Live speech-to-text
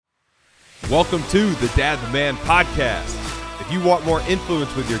Welcome to the Dad the Man podcast. If you want more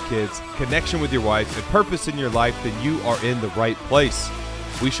influence with your kids, connection with your wife, and purpose in your life, then you are in the right place.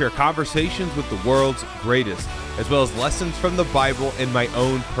 We share conversations with the world's greatest, as well as lessons from the Bible and my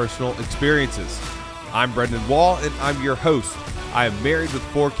own personal experiences. I'm Brendan Wall, and I'm your host. I am married with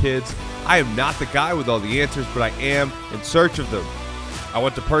 4 kids. I am not the guy with all the answers, but I am in search of them. I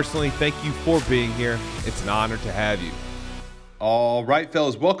want to personally thank you for being here. It's an honor to have you. All right,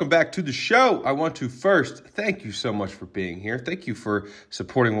 fellas, welcome back to the show. I want to first thank you so much for being here. Thank you for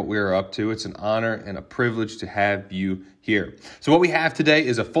supporting what we are up to. It's an honor and a privilege to have you here. So what we have today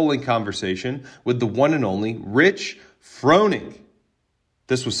is a full-length conversation with the one and only Rich Froning.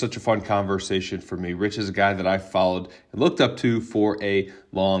 This was such a fun conversation for me. Rich is a guy that I followed and looked up to for a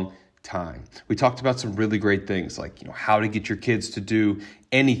long time. We talked about some really great things like, how to get your kids to do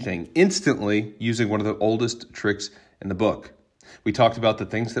anything instantly using one of the oldest tricks in the book. We talked about the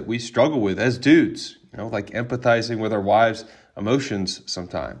things that we struggle with as dudes, like empathizing with our wives' emotions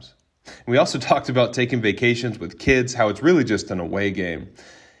sometimes. And we also talked about taking vacations with kids, how it's really just an away game.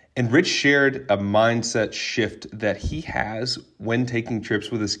 And Rich shared a mindset shift that he has when taking trips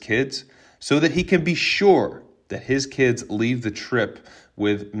with his kids so that he can be sure that his kids leave the trip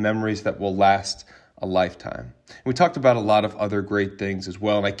with memories that will last a lifetime. And we talked about a lot of other great things as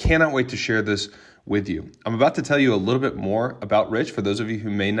well, and I cannot wait to share this with you. I'm about to tell you a little bit more about Rich for those of you who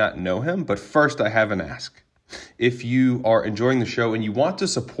may not know him, but first I have an ask. If you are enjoying the show and you want to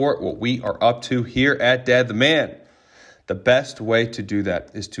support what we are up to here at Dad the Man, the best way to do that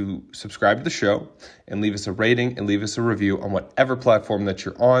is to subscribe to the show and leave us a rating and leave us a review on whatever platform that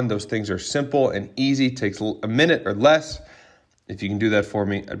you're on. Those things are simple and easy, takes a minute or less. If you can do that for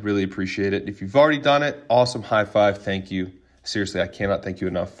me, I'd really appreciate it. If you've already done it, awesome, high five, thank you. Seriously, I cannot thank you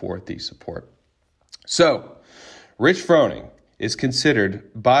enough for the support. So, Rich Froning is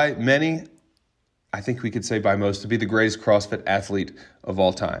considered by many, I think we could say by most, to be the greatest CrossFit athlete of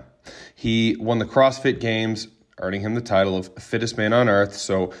all time. He won the CrossFit Games, earning him the title of fittest man on earth.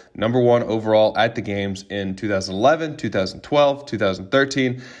 So, number 1 overall at the Games in 2011, 2012,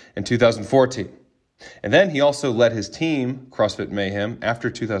 2013, and 2014. And then he also led his team, CrossFit Mayhem,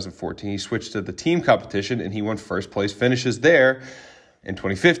 after 2014. He switched to the team competition and he won first place finishes there in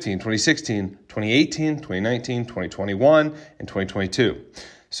 2015, 2016, 2018, 2019, 2021, and 2022.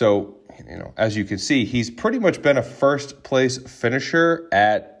 So, as you can see, he's pretty much been a first place finisher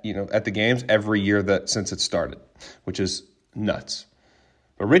at the Games every year since it started, which is nuts.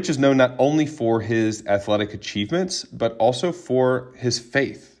 But Rich is known not only for his athletic achievements, but also for his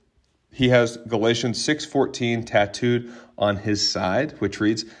faith. He has Galatians 6:14 tattooed on his side, which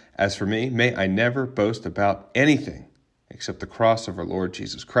reads, "As for me, may I never boast about anything except the cross of our Lord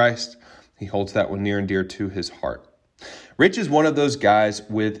Jesus Christ." He holds that one near and dear to his heart. Rich is one of those guys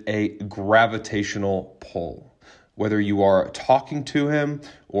with a gravitational pull. Whether you are talking to him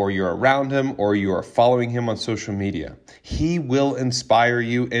or you're around him or you are following him on social media, he will inspire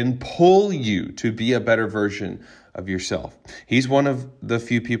you and pull you to be a better version of yourself. He's one of the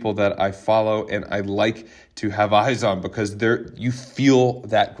few people that I follow and I like to have eyes on because you feel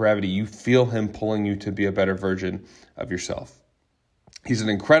that gravity. You feel him pulling you to be a better version of yourself. He's an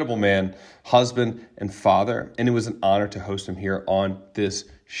incredible man, husband, and father, and it was an honor to host him here on this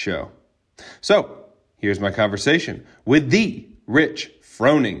show. So, here's my conversation with the Rich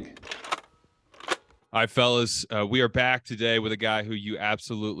Froning. Hi, fellas. We are back today with a guy who you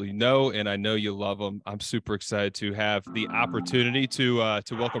absolutely know, and I know you love him. I'm super excited to have the opportunity to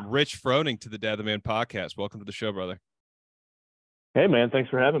welcome Rich Froning to the Dad the Man podcast. Welcome to the show, brother. Hey, man. Thanks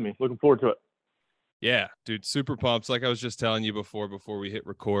for having me. Looking forward to it. Yeah, dude, super pumped. Like I was just telling you before we hit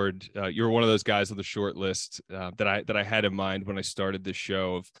record, you're one of those guys on the short list that I had in mind when I started this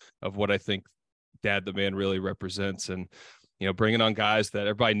show of what I think Dad the Man really represents, and bringing on guys that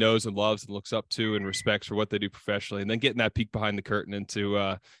everybody knows and loves and looks up to and respects for what they do professionally, and then getting that peek behind the curtain into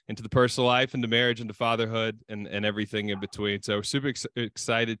the personal life, into marriage, into fatherhood, and everything in between. So super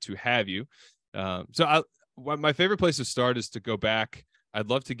excited to have you. My favorite place to start is to go back. I'd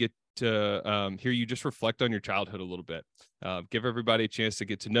love to get to hear you just reflect on your childhood a little bit. Give everybody a chance to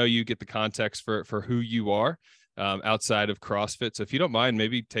get to know you, get the context for who you are outside of CrossFit. So if you don't mind,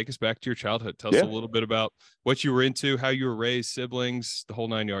 maybe take us back to your childhood. Tell us a little bit about what you were into, how you were raised, siblings, the whole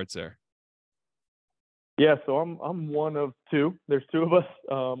 9 yards there. Yeah, so I'm one of 2. There's 2 of us.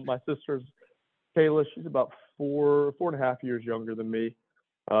 My sister's Kayla. She's about 4.5 years younger than me.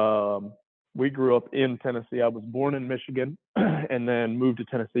 We grew up in Tennessee. I was born in Michigan and then moved to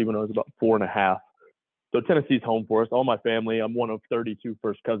Tennessee when I was about 4.5. So Tennessee's home for us. All my family, I'm one of 32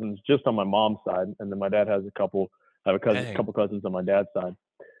 first cousins just on my mom's side. And then my dad has a couple, I have couple cousins on my dad's side.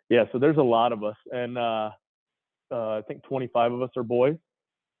 Yeah, so there's a lot of us, and I think 25 of us are boys.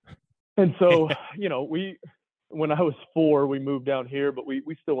 And so, when I was 4, we moved down here, but we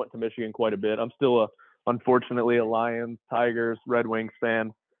still went to Michigan quite a bit. I'm still unfortunately a Lions, Tigers, Red Wings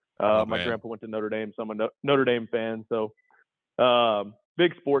fan. My grandpa went to Notre Dame, so I'm a Notre Dame fan. So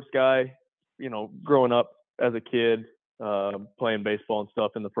big sports guy, growing up as a kid, playing baseball and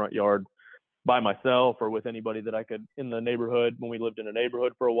stuff in the front yard by myself or with anybody that I could in the neighborhood when we lived in a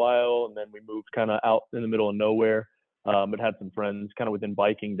neighborhood for a while. And then we moved kind of out in the middle of nowhere, but had some friends kind of within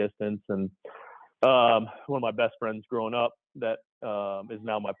biking distance. And one of my best friends growing up that is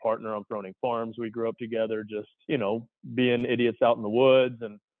now my partner on Froning Farms. We grew up together, just, being idiots out in the woods.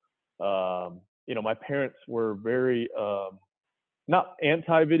 And, my parents were very, not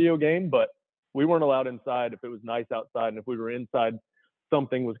anti-video game, but we weren't allowed inside if it was nice outside. And if we were inside,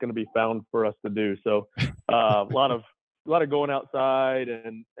 something was going to be found for us to do. So a lot of going outside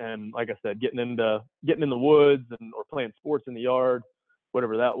and like I said, getting in the woods or playing sports in the yard,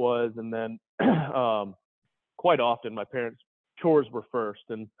 whatever that was. And then quite often my parents' chores were first,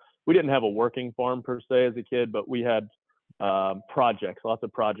 and we didn't have a working farm per se as a kid, but we had lots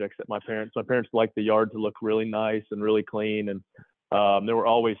of projects that my parents liked the yard to look really nice and really clean. And there were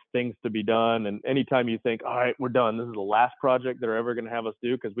always things to be done. And anytime you think, all right, we're done, this is the last project they're ever going to have us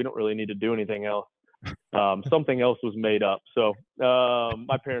do because we don't really need to do anything else, something else was made up. So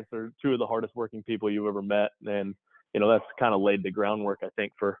my parents are two of the hardest working people you ever met. And, that's kind of laid the groundwork, I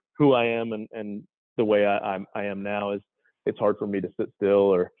think, for who I am and the way I am now. Is it's hard for me to sit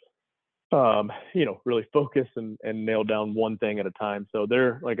still or, really focus and nail down one thing at a time. So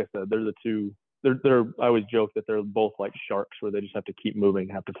they're, like I said, they're the two. I always joke that they're both like sharks where they just have to keep moving,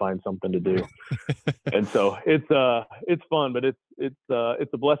 have to find something to do. And so it's fun, but it's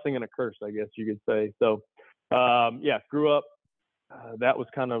a blessing and a curse, I guess you could say. So, grew up, that was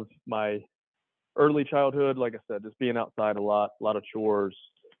kind of my early childhood. Like I said, just being outside a lot of chores,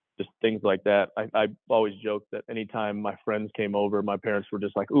 just things like that. I always joke that anytime my friends came over, my parents were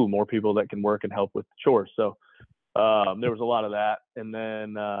just like, ooh, more people that can work and help with chores. So, there was a lot of that. And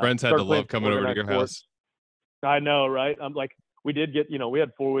then friends had to love coming over to your house. I know, right? I'm like, we did get, we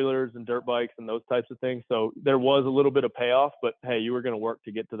had 4-wheelers and dirt bikes and those types of things. So there was a little bit of payoff, but hey, you were going to work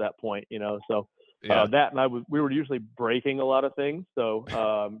to get to that point, so yeah. That, and we were usually breaking a lot of things. So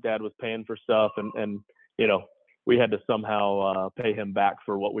Dad was paying for stuff and we had to somehow pay him back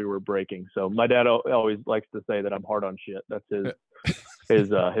for what we were breaking. So my dad always likes to say that I'm hard on shit. That's his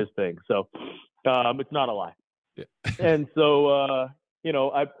thing. So it's not a lie. Yeah. And so,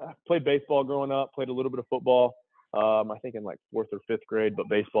 I played baseball growing up, played a little bit of football, I think in like 4th or 5th grade, but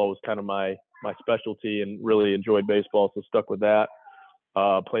baseball was kind of my specialty and really enjoyed baseball. So stuck with that.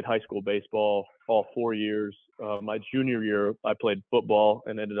 Played high school baseball all 4 years. My junior year, I played football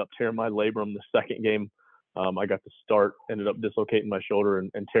and ended up tearing my labrum the second game. I got to start, ended up dislocating my shoulder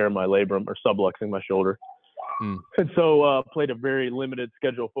and tearing my labrum or subluxing my shoulder. And so played a very limited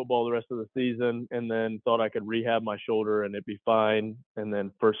schedule of football the rest of the season, and then thought I could rehab my shoulder and it'd be fine. And then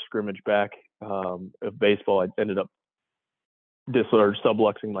first scrimmage back of baseball, I ended up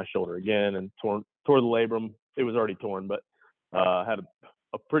subluxing my shoulder again and tore the labrum. It was already torn, but had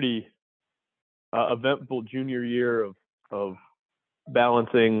a pretty eventful junior year of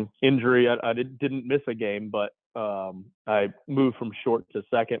balancing injury. I didn't miss a game, but I moved from short to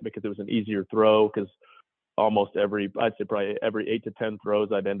second because it was an easier throw because I'd say probably every 8 to 10 throws,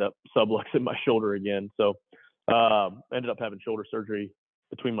 I'd end up subluxing my shoulder again. So ended up having shoulder surgery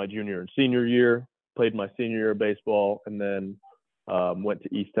between my junior and senior year, played my senior year of baseball, and then went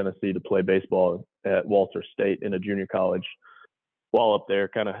to East Tennessee to play baseball at Walter State in a junior college. While up there,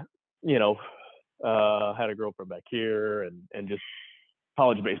 kind of, had a girlfriend back here and just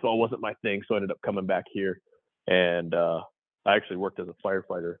college baseball wasn't my thing. So I ended up coming back here. And I actually worked as a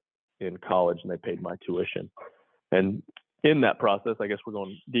firefighter in college, and they paid my tuition. And in that process, I guess we're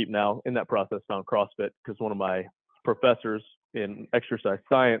going deep now, in that process found CrossFit because one of my professors in exercise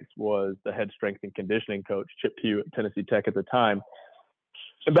science was the head strength and conditioning coach, Chip Pugh at Tennessee Tech at the time.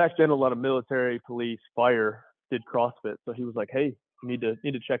 And back then, a lot of military, police, fire did CrossFit. So he was like, hey, you need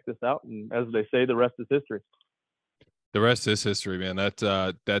to check this out. And as they say, the rest is history. The rest is history, man. That's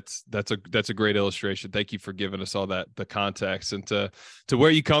a great illustration. Thank you for giving us all the context and to where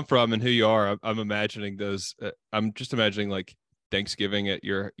you come from and who you are. I'm imagining those. I'm just imagining like Thanksgiving at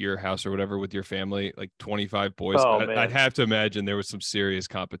your house or whatever with your family, like 25 boys. Oh, man. I'd have to imagine there was some serious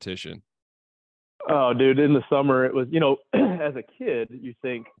competition. Oh, dude, in the summer it was. As a kid, you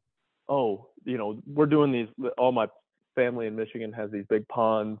think, oh, we're doing these. All my family in Michigan has these big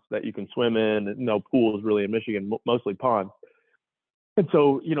ponds that you can swim in. No pools really in Michigan, mostly ponds. And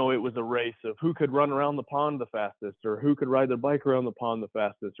so, it was a race of who could run around the pond the fastest, or who could ride their bike around the pond the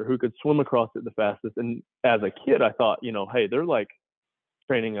fastest, or who could swim across it the fastest. And as a kid, I thought, hey, they're like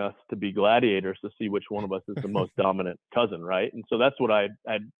training us to be gladiators to see which one of us is the most dominant cousin, right? And so that's what I'd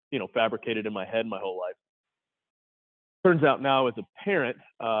fabricated in my head my whole life. Turns out now, as a parent,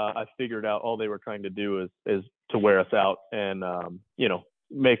 I figured out all they were trying to do is to wear us out and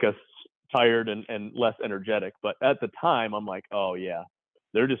make us tired and less energetic. But at the time, I'm like, oh yeah,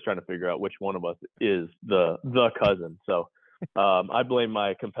 they're just trying to figure out which one of us is the cousin. So I blame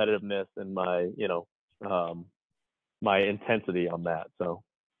my competitiveness and my my intensity on that. So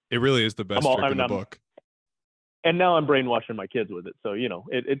it really is the best trick in the book. And now I'm brainwashing my kids with it. So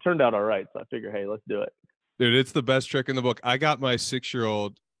it turned out all right. So I figure, hey, let's do it. Dude, it's the best trick in the book. I got my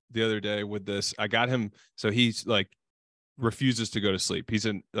 6-year-old the other day with this. I got him, so he's like refuses to go to sleep. He's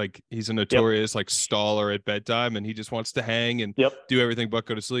a notorious like staller at bedtime, and he just wants to hang and do everything but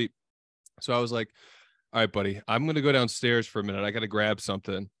go to sleep. So I was like, all right, buddy, I'm going to go downstairs for a minute. I got to grab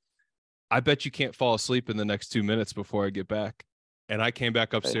something. I bet you can't fall asleep in the next 2 minutes before I get back. And I came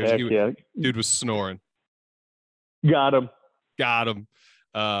back upstairs. Dude was snoring. Got him.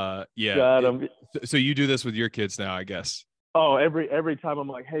 Yeah. Got him. So you do this with your kids now, I guess. Oh, every time I'm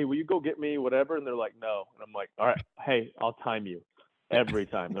like, hey, will you go get me whatever? And they're like, no. And I'm like, all right, hey, I'll time you. Every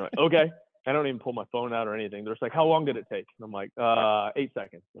time. They're like, okay. I don't even pull my phone out or anything. They're just like, how long did it take? And I'm like, 8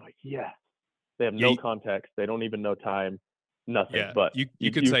 seconds. They're like, yeah. They have no context. They don't even know time. Nothing. Yeah, but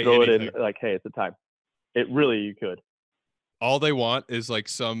you could say throw anything. It in like, hey, it's a time. You could. All they want is like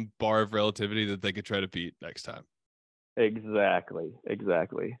some bar of relativity that they could try to beat next time. Exactly.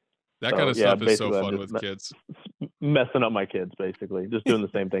 That kind of stuff is so fun with kids. Messing up my kids, basically. Just doing the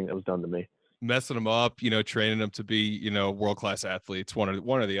same thing that was done to me. Messing them up, training them to be, world-class athletes, one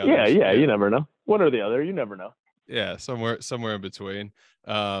or the other. Yeah, you never know. One or the other, you never know. Yeah, somewhere in between.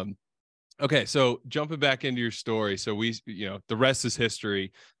 Okay, so jumping back into your story. So the rest is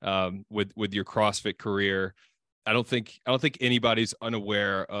history with your CrossFit career. I don't think anybody's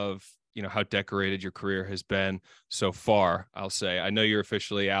unaware of how decorated your career has been so far. I'll say, I know you're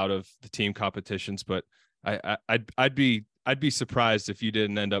officially out of the team competitions, but I'd be surprised if you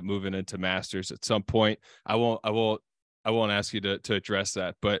didn't end up moving into masters at some point. I won't ask you to address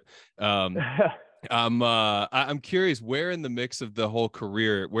that, but I'm curious, where in the mix of the whole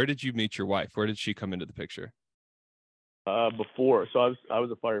career, where did you meet your wife? Where did she come into the picture? Before, so I was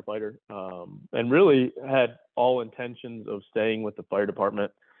a firefighter, and really had all intentions of staying with the fire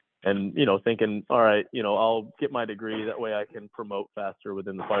department. And, thinking, all right, I'll get my degree. That way I can promote faster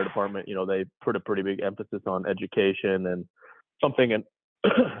within the fire department. They put a pretty big emphasis on education and something. And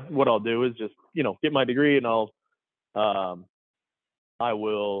what I'll do is just, get my degree, and I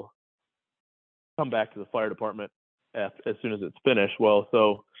will come back to the fire department as soon as it's finished. Well,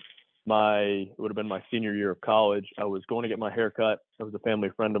 so it would have been my senior year of college. I was going to get my hair cut. There was a family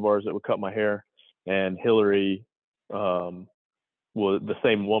friend of ours that would cut my hair, and Hillary, the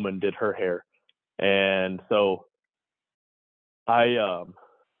same woman, did her hair. And so I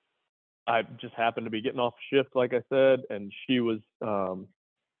just happened to be getting off shift, like I said, and she was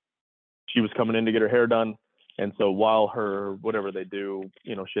coming in to get her hair done. And so while her, whatever they do,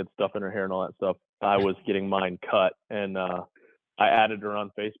 she had stuff in her hair and all that stuff, I was getting mine cut, and I added her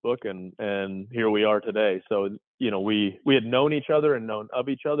on Facebook, and here we are today. So, we had known each other and known of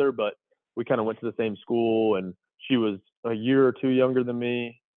each other, but we kind of went to the same school, and she was a year or two younger than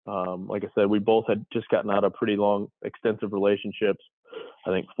me. Like I said, we both had just gotten out of pretty long, extensive relationships,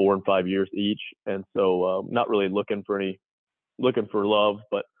 I think 4 and 5 years each. And so not really looking for love,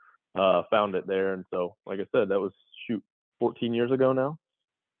 but found it there. And so, like I said, that was 14 years ago now.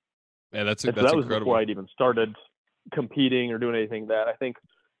 Yeah, that's that incredible. Was before I'd even started competing or doing anything that I think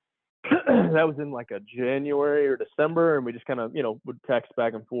that was in like a January or December. And we just kind of, would text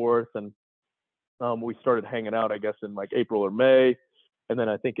back and forth, and we started hanging out, I guess, in like April or May. And then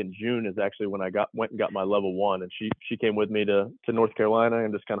I think in June is actually when I went and got my level 1, and she came with me to North Carolina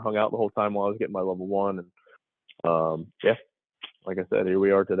and just kind of hung out the whole time while I was getting my level 1. And like I said, here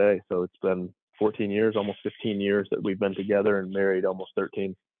we are today. So it's been 14 years, almost 15 years that we've been together, and married almost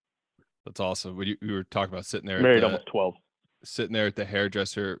 13. That's awesome. We were talking about sitting there. Married almost 12. Sitting there at the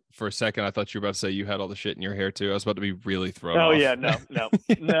hairdresser for a second. I thought you were about to say you had all the shit in your hair too. I was about to be really thrown off. Oh yeah, no.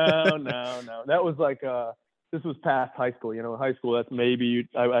 That was like this was past high school. High school, that's maybe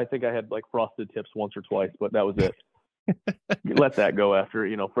I think I had like frosted tips once or twice, but that was it. You let that go after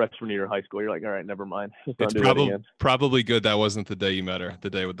freshman year of high school. You're like, all right, never mind. It's probably good that wasn't the day you met her, the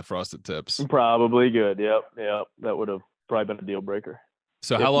day with the frosted tips. Probably good. Yep. That would have probably been a deal breaker.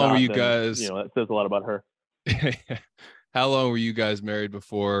 So how long were you guys? That says a lot about her. How long were you guys married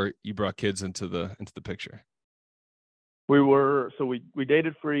before you brought kids into the picture? We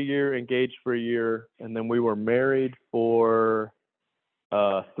dated for a year, engaged for a year, and then we were married for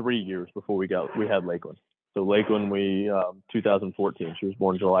 3 years before we had Lakeland. So Lakeland, 2014. She was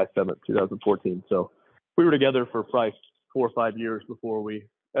born July 7th, 2014. So we were together for probably 4 or 5 years before we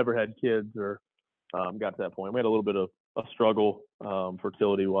ever had kids or got to that point. We had a little bit of a struggle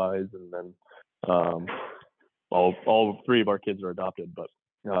fertility wise, and then all three of our kids are adopted, but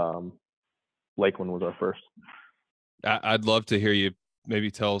Lakeland was our first. I'd love to hear you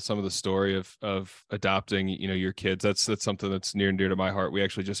maybe tell some of the story of adopting, your kids. That's something that's near and dear to my heart. We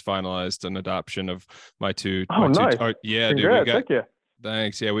actually just finalized an adoption of my two. Nice. Yeah, congrats. dude. Thank you.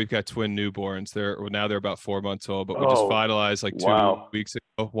 Thanks. Yeah, we've got twin newborns. Now they're about 4 months old, but we just finalized like 2 weeks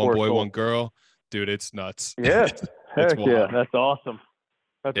ago. One boy, one girl. Dude, it's nuts. Yes. Heck yeah. That's awesome.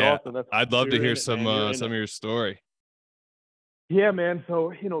 That's awesome. I'd love to hear some of your story. Yeah, man.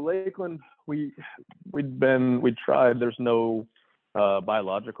 So, Lakeland, we'd tried. There's no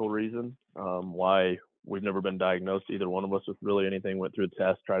biological reason why we've never been diagnosed, either one of us, with really anything. Went through a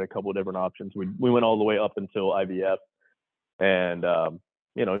test, tried a couple of different options. We went all the way up until IVF, and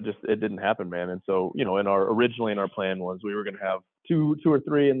just it didn't happen, man. And so, originally in our plan was we were going to have two or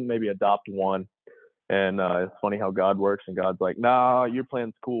three and maybe adopt one. And it's funny how God works, and God's like, nah, your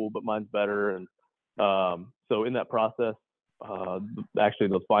plan's cool, but mine's better. And so in that process, actually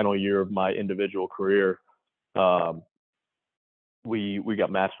the final year of my individual career, we got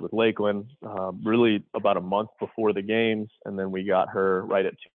matched with Lakeland really about a month before the games, and then we got her right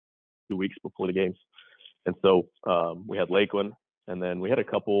at 2 weeks before the games. And so we had Lakeland, and then we had a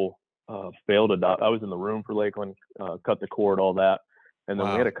couple failed adopt. I was in the room for Lakeland, cut the cord, all that, and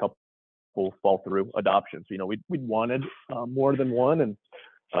then we had a couple fall through adoptions. We'd wanted more than one, and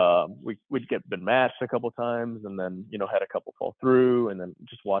we'd been matched a couple times, and then had a couple fall through, and then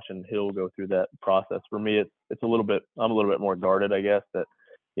just watching Hill go through that process. For me, it's a little bit, I'm a little bit more guarded, I guess, that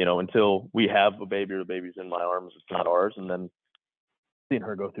until we have a baby or the baby's in my arms, it's not ours. And then seeing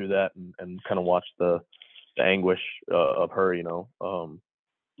her go through that and kind of watch the anguish of her,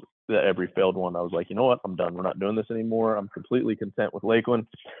 that every failed one, I was like, you know what, I'm done. We're not doing this anymore. I'm completely content with Lakeland.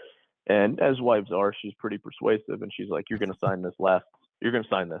 And as wives are, she's pretty persuasive, and she's like, you're going to sign this, and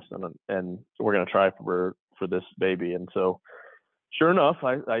we're going to try for this baby. And so sure enough,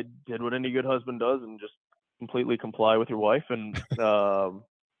 I did what any good husband does and just completely comply with your wife. And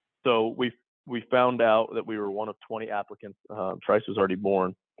so we found out that we were one of 20 applicants. Trice was already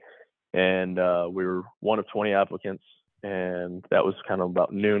born, and we were one of 20 applicants, and that was kind of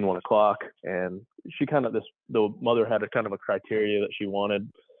about noon, 1 o'clock. And she the mother had a kind of a criteria that she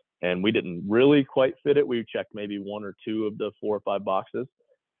wanted, and we didn't really quite fit it. We checked maybe one or two of the 4 or 5 boxes.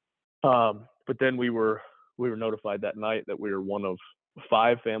 But then we were notified that night that we were one of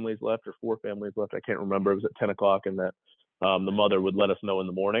 5 families left or 4 families left. I can't remember. It was at 10 o'clock, and that the mother would let us know in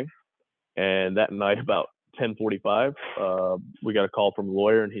the morning. And that night, about 10:45, we got a call from a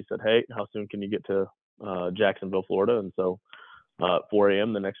lawyer, and he said, hey, how soon can you get to Jacksonville, Florida? And so at 4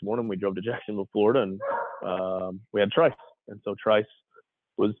 a.m. the next morning, we drove to Jacksonville, Florida, and we had Trice. And so Trice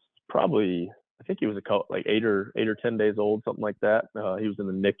was probably, I think he was like 8 or 10 days old, something like that. He was in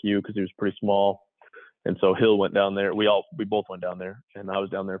the NICU because he was pretty small. And so Hill went down there. We both went down there, and I was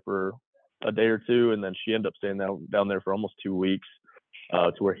down there for a day or two. And then she ended up staying down there for almost 2 weeks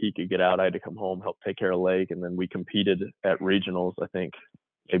to where he could get out. I had to come home, help take care of Lake. And then we competed at regionals, I think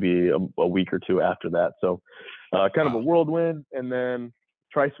maybe a week or two after that. So kind of a whirlwind. And then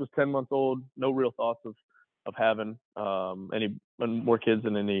Trice was 10 months old, no real thoughts of having any more kids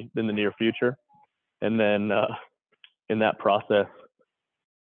in the near future. And then in that process,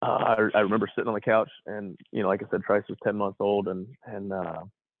 I remember sitting on the couch, and like I said, Trice was 10 months old, and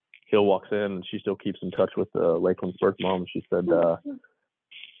Hill walks in, and she still keeps in touch with Lakeland's birth mom. She said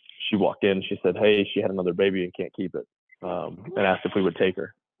she walked in, she said, hey, she had another baby and can't keep it, and asked if we would take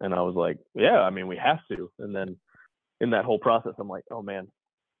her. And I was like, yeah, I mean, we have to. And then in that whole process, I'm like, oh man,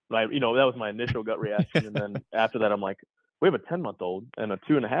 that was my initial gut reaction. And then after that, I'm like, we have a 10-month-old and a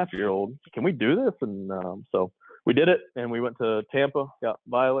 2.5-year-old. Can we do this? And so we did it, and we went to Tampa, got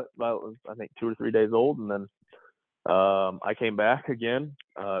Violet. Violet was, I think, 2 or 3 days old. And then I came back again.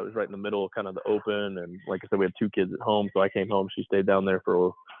 It was right in the middle of kind of the open. And like I said, we had 2 kids at home. So I came home. She stayed down there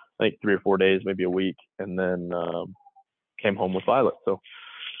for, I think, 3 or 4 days, maybe a week. And then came home with Violet. So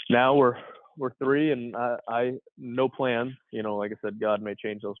now we're 3, and I no plans. Like I said, God may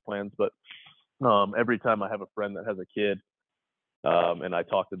change those plans. But every time I have a friend that has a kid, and I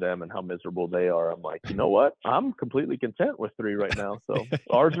talk to them and how miserable they are, I'm like, you know what? I'm completely content with 3 right now. So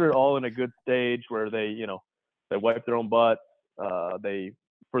ours are all in a good stage where they They wipe their own butts. They,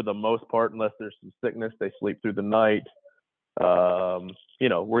 for the most part, unless there's some sickness, they sleep through the night.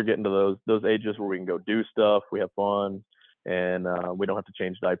 We're getting to those ages where we can go do stuff, we have fun, and we don't have to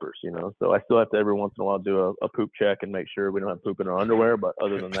change diapers. So I still have to every once in a while do a poop check and make sure we don't have poop in our underwear. But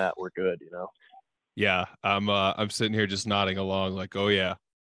other than that, we're good. Yeah, I'm sitting here just nodding along, like, oh yeah,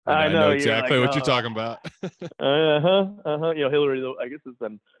 I I know know you're exactly like, what you're talking about. Hillary, I guess it's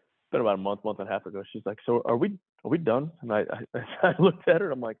been about a month and a half ago. She's like, so are we done? And I looked at her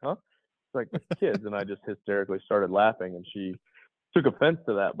and I'm like, huh? It's like, the kids. And I just hysterically started laughing, and she took offense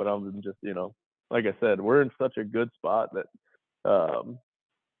to that. But I'm just, like I said, we're in such a good spot that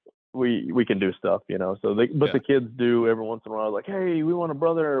we can do stuff, So the kids do every once in a while, like, hey, we want a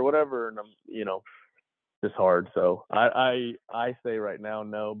brother or whatever, and I'm, it's hard. So I say right now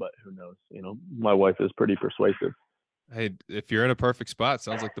no, but who knows? My wife is pretty persuasive. Hey, if you're in a perfect spot,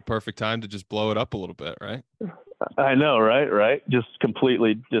 sounds like the perfect time to just blow it up a little bit, right? I know, right? Just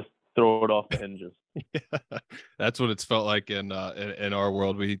completely just throw it off the hinges. Yeah, that's what it's felt like in our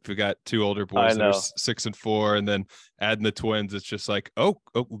world. We got two older boys that are 6 and 4, and then adding the twins, it's just like, oh,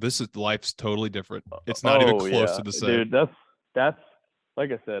 this is life's totally different. It's not even close to the same. Dude, that's like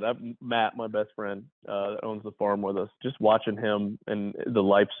I said, Matt, my best friend, that owns the farm with us. Just watching him and the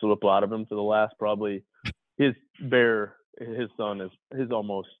life slip out of him to the last, probably his son he's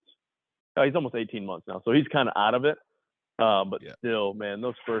almost 18 months now, so he's kind of out of it. But still, man,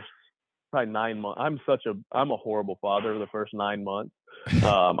 those first probably 9 months. I'm a horrible father the first 9 months.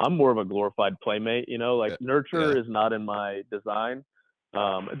 I'm more of a glorified playmate, nurture is not in my design.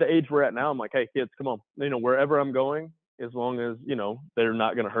 At the age we're at now, I'm like, hey kids, come on, wherever I'm going, as long as, they're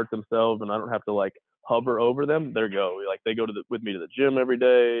not going to hurt themselves and I don't have to like hover over them, they go. Like they go with me to the gym every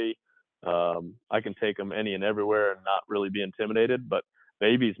day. I can take them any and everywhere and not really be intimidated. But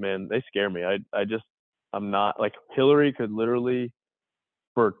babies, man, they scare me. I'm not like Hillary could literally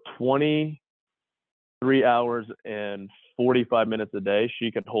for 23 hours and 45 minutes a day,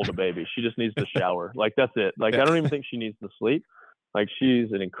 she can hold a baby. She just needs to shower. Like that's it. Like I don't even think she needs to sleep. Like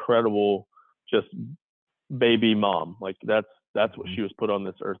she's an incredible just baby mom. Like that's what she was put on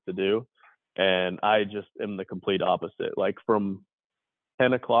this earth to do. And I just am the complete opposite. Like from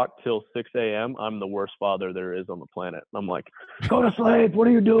 10 o'clock till 6 a.m., I'm the worst father there is on the planet. I'm like, go to sleep. What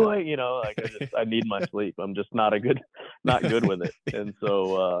are you doing? I need my sleep. I'm just not good with it. And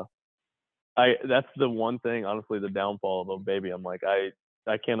so that's the one thing, honestly, the downfall of a baby. I'm like, I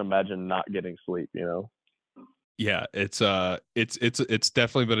can't imagine not getting sleep, Yeah, it's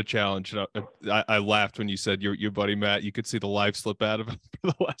definitely been a challenge. I laughed when you said your buddy Matt, you could see the life slip out of him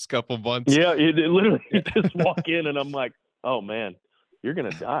for the last couple of months. Yeah, it literally just walk in and I'm like, oh man, you're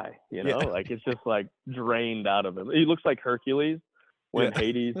gonna die. Like it's just like drained out of him. He looks like Hercules when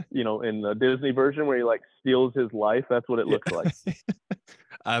Hades, in the Disney version where he like steals his life. That's what it looks like.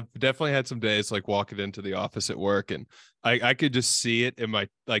 I've definitely had some days like walking into the office at work and I could just see it in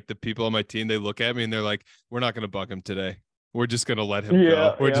the people on my team. They look at me and they're like, we're not going to bug him today. We're just going to let him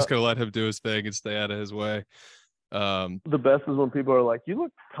go. We're just going to let him do his thing and stay out of his way. The best is when people are like, you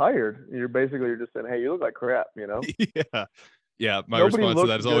look tired. You're just saying, hey, you look like crap, Yeah. Yeah. My Nobody response to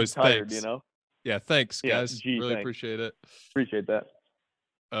that is always tired, thanks. Yeah. Thanks guys. Really thanks. appreciate it. Appreciate that.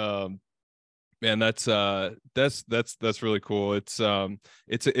 Man, that's really cool. It's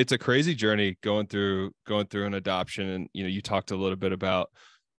a crazy journey going through an adoption. And, you talked a little bit about,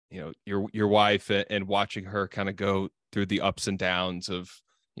 your wife and watching her kind of go through the ups and downs of,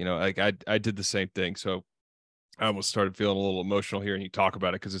 like I did the same thing. So I almost started feeling a little emotional hearing you talk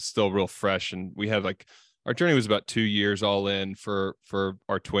about it, 'cause it's still real fresh. And we had our journey was about 2 years all in for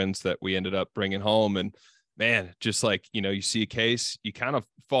our twins that we ended up bringing home. And man, just like, you see a case, you kind of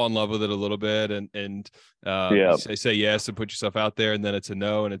fall in love with it a little bit and say yes and put yourself out there. And then it's a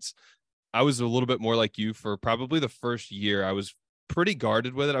no. And I was a little bit more like you for probably the first year. I was pretty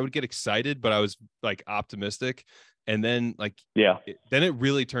guarded with it. I would get excited, but I was like optimistic. And then then it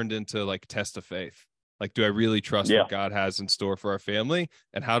really turned into like test of faith. Like, do I really trust what God has in store for our family?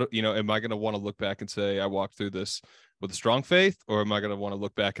 And how am I going to want to look back and say, I walked through this with a strong faith, or am I going to want to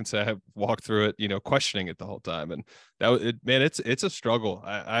look back and say I walked through it, questioning it the whole time? And it's a struggle.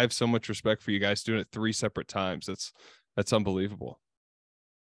 I have so much respect for you guys doing it 3 separate times. That's unbelievable.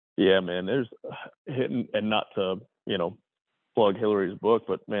 Yeah, man, there's hitting, and not to, plug Hillary's book,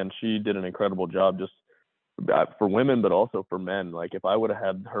 but man, she did an incredible job just for women, but also for men. Like if I would have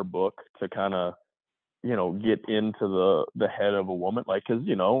had her book to kind of, get into the head of a woman, like, cause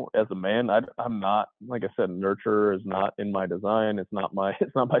as a man, I'm not, like I said, nurture is not in my design. It's not my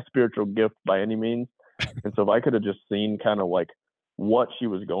spiritual gift by any means. And so if I could have just seen kind of like what she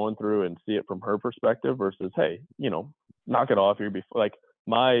was going through and see it from her perspective versus, hey, knock it off. You're like,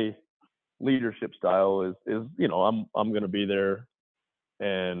 my leadership style is I'm going to be there,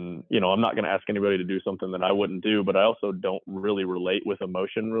 and I'm not going to ask anybody to do something that I wouldn't do, but I also don't really relate with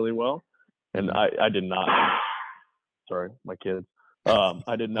emotion really well. And I did not, sorry, my kids,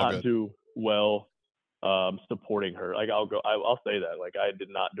 I did not do well supporting her. Like, I'll say that, like, I did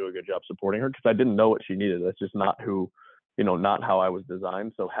not do a good job supporting her because I didn't know what she needed. That's just not not how I was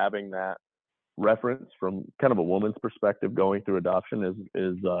designed. So having that reference from kind of a woman's perspective going through adoption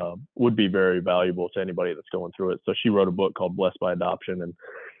is would be very valuable to anybody that's going through it. So she wrote a book called Blessed by Adoption, and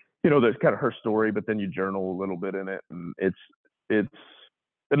that's kind of her story, but then you journal a little bit in it, and it's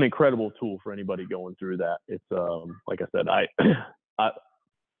an incredible tool for anybody going through that. It's like I said,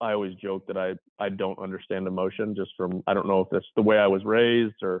 I always joke that I don't understand emotion, just from, I don't know if that's the way I was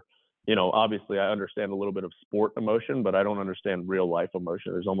raised, or obviously I understand a little bit of sport emotion, but I don't understand real life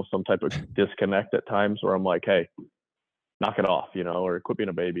emotion. There's almost some type of disconnect at times where I'm like, hey, knock it off, or quit being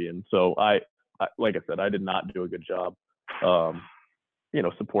a baby. And so I like I said, I did not do a good job,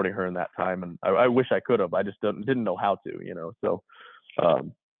 supporting her in that time. And I wish I could have. I just didn't know how to, So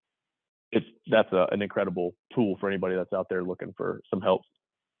that's an incredible tool for anybody that's out there looking for some help.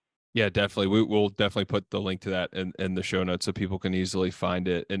 Yeah, definitely. We'll definitely put the link to that in the show notes so people can easily find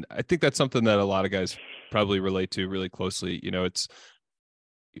it. And I think that's something that a lot of guys probably relate to really closely.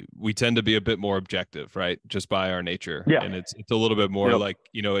 We tend to be a bit more objective, right? Just by our nature. Yeah. And it's a little bit more like,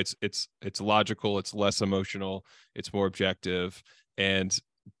 it's logical, it's less emotional, it's more objective. And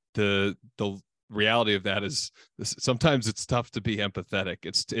the reality of that is sometimes it's tough to be empathetic.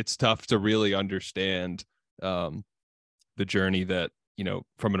 It's tough to really understand the journey that,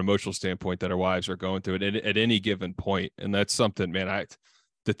 from an emotional standpoint, that our wives are going through it at any given point. And that's something, man,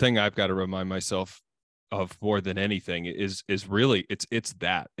 the thing I've got to remind myself of more than anything is really it's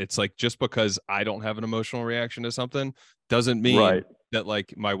that. It's like, just because I don't have an emotional reaction to something doesn't mean that,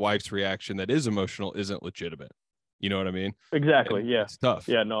 like, my wife's reaction that is emotional isn't legitimate. You know what I mean? Exactly. And yeah. It's tough.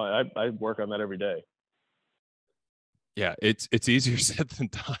 Yeah. No, I work on that every day. Yeah, it's easier said than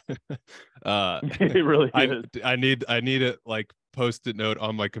done. It really is. I need it, like, post-it note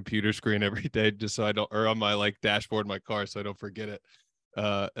on my computer screen every day, just so I don't, or on my, like, dashboard in my car, so I don't forget it.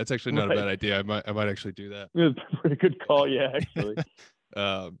 That's actually not a bad idea. I might actually do that. It's a pretty good call. Yeah, actually.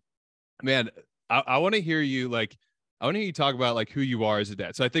 Man, I want to hear you, like, I want to hear you talk about, like, who you are as a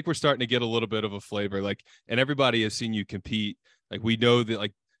dad. So I think we're starting to get a little bit of a flavor, like, and everybody has seen you compete. Like, we know that,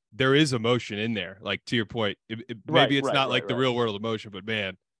 like, there is emotion in there. Like, to your point, maybe it's not like the real world emotion, but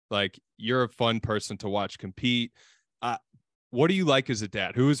man, like, you're a fun person to watch compete. What do you like as a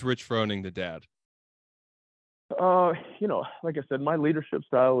dad? Who is Rich Froning, the dad? Like I said, my leadership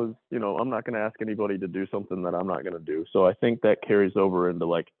style is, I'm not going to ask anybody to do something that I'm not going to do. So I think that carries over into,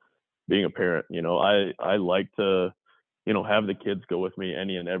 like, being a parent. I like to, have the kids go with me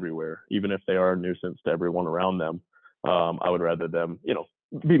any and everywhere, even if they are a nuisance to everyone around them. I would rather them,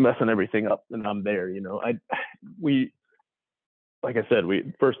 be messing everything up and I'm there. Like I said,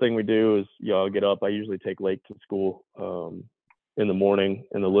 first thing we do is, I'll get up. I usually take Lake to school in the morning,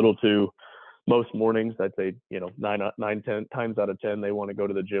 and the little two, most mornings, I'd say, 10 times out of 10, they want to go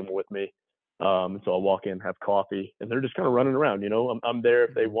to the gym with me. So I'll walk in, have coffee, and they're just kind of running around. I'm there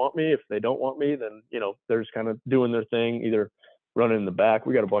if they want me. If they don't want me, then, they're just kind of doing their thing, either running in the back.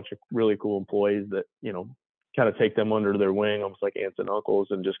 We got a bunch of really cool employees that, kind of take them under their wing, almost like aunts and uncles,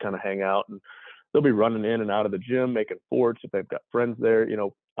 and just kind of hang out. And they'll be running in and out of the gym, making forts if they've got friends there.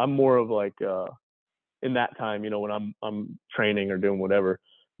 I'm more of like, in that time, when I'm training or doing whatever,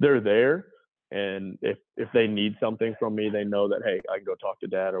 they're there. And if they need something from me, they know that, hey, I can go talk to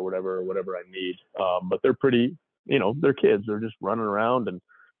dad or whatever I need. But they're pretty, they're kids. They're just running around and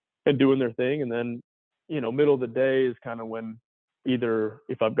doing their thing. And then, middle of the day is kind of when, either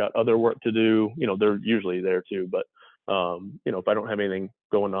if I've got other work to do, they're usually there too. But, if I don't have anything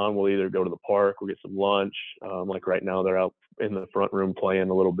going on, we'll either go to the park, we'll get some lunch. Like right now, they're out in the front room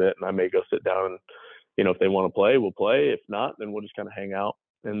playing a little bit, and I may go sit down and, if they want to play, we'll play. If not, then we'll just kind of hang out.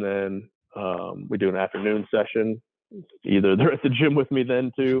 And then we do an afternoon session. Either they're at the gym with me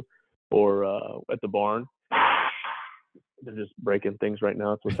then too, or at the barn. They're just breaking things right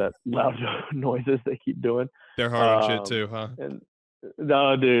now. It's with that loud noises they keep doing. They're hard on shit too, huh? And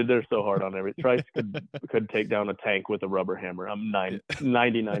no, dude, they're so hard on everything. Trice could take down a tank with a rubber hammer. I'm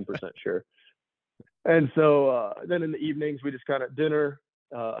 99% sure. And so then in the evenings, we just kind of dinner,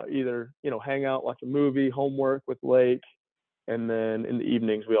 either, hang out, watch a movie, homework with Lake. And then in the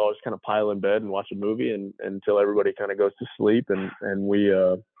evenings, we all just kind of pile in bed and watch a movie until everybody kind of goes to sleep. And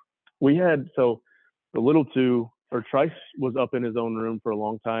we had, so the little two, Trice was up in his own room for a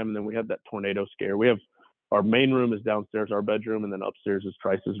long time, and then we had that tornado scare. We have our main room is downstairs, our bedroom, and then upstairs is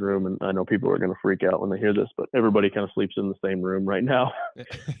Trice's room. And I know people are going to freak out when they hear this, but everybody kind of sleeps in the same room right now.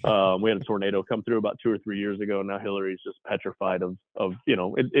 We had a tornado come through about 2 or 3 years ago, and now Hillary's just petrified of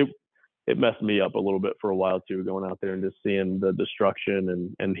it messed me up a little bit for a while too, going out there and just seeing the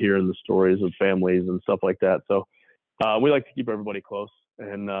destruction and hearing the stories of families and stuff like that. So we like to keep everybody close.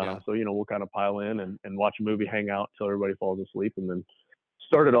 And so, we'll kind of pile in and watch a movie, hang out till everybody falls asleep, and then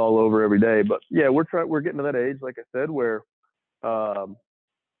start it all over every day. But yeah, we're getting to that age, like I said, where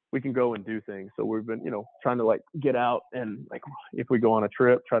we can go and do things. So we've been, trying to like get out and like, if we go on a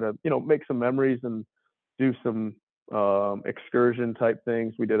trip, try to, make some memories and do some excursion type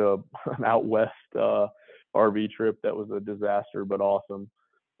things. We did an out west RV trip that was a disaster, but awesome.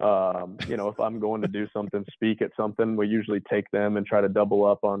 If I'm going to do something, speak at something, we usually take them and try to double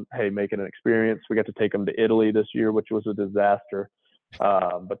up on, hey, make it an experience. We got to take them to Italy this year, which was a disaster.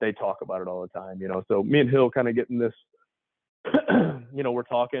 But they talk about it all the time, so me and Hill kind of getting this, we're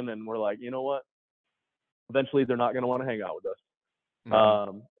talking and we're like, you know what, eventually they're not going to want to hang out with us.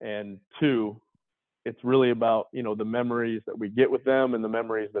 Mm-hmm. And two, it's really about, the memories that we get with them and the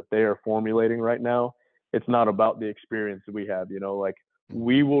memories that they are formulating right now. It's not about the experience that we have, like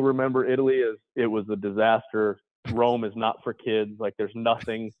we will remember Italy as it was a disaster. Rome is not for kids. Like there's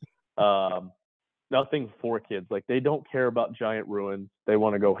nothing for kids. Like they don't care about giant ruins. They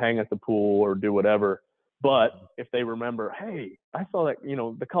want to go hang at the pool or do whatever. But if they remember, hey, I saw that,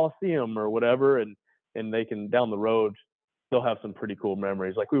 the Colosseum or whatever, and they can down the road, they'll have some pretty cool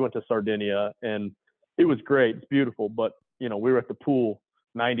memories. Like we went to Sardinia and it was great. It's beautiful. But, we were at the pool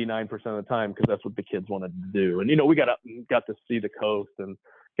 99% of the time because that's what the kids wanted to do. And, we got to see the coast and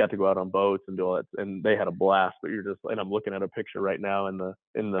got to go out on boats and do all that. And they had a blast. But and I'm looking at a picture right now in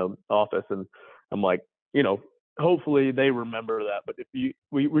the office, and I'm like, hopefully they remember that. But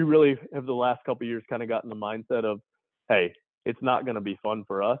we really have the last couple of years kind of gotten the mindset of, hey, it's not going to be fun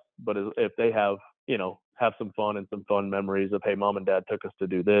for us, but if they have some fun and some fun memories of, hey, mom and dad took us to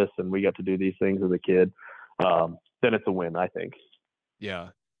do this and we got to do these things as a kid, then it's a win, I think. Yeah,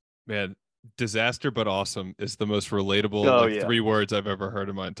 man. Disaster but awesome is the most relatable 3 words I've ever heard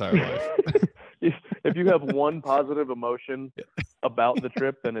in my entire life. If you have one positive emotion about the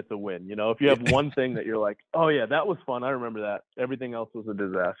trip, then it's a win. If you have one thing that you're like, oh yeah, that was fun, I remember that, everything else was a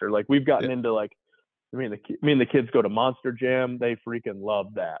disaster. Like we've gotten into like, me and the kids go to Monster Jam. They freaking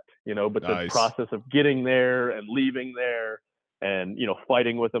love that, but the process of getting there and leaving there and,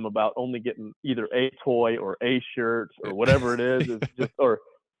 fighting with them about only getting either a toy or a shirt or whatever it is just, or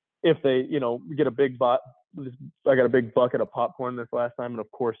if they, get a big I got a big bucket of popcorn this last time. And of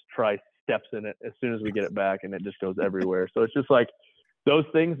course, Trice steps in it as soon as we get it back and it just goes everywhere. So it's just like those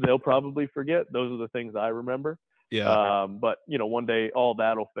things they'll probably forget. Those are the things I remember. Yeah. But one day all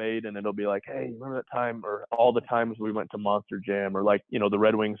that'll fade and it'll be like, hey, remember that time, or all the times we went to Monster Jam, or like, the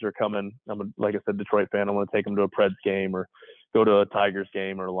Red Wings are coming. Like I said, Detroit fan. I want to take them to a Preds game or go to a Tigers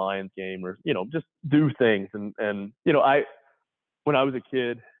game or a Lions game, or, just do things. And when I was a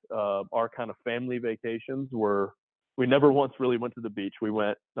kid, our kind of family vacations we never once really went to the beach. We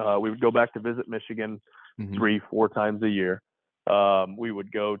would go back to visit Michigan 3-4 times a year. We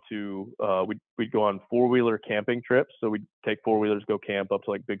would go to we'd go on 4-wheeler camping trips. So we'd take 4-wheelers, go camp up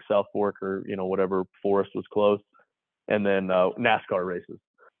to like Big South Fork or whatever forest was close, and then NASCAR races.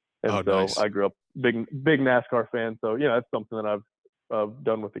 And nice. I grew up big NASCAR fan. So that's something that I've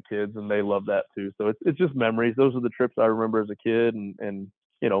done with the kids, and they love that too. So it's just memories. Those are the trips I remember as a kid, and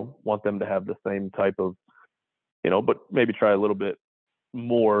want them to have the same type of but maybe try a little bit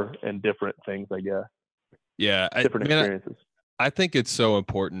more and different things, I guess. Yeah, different experiences. I think it's so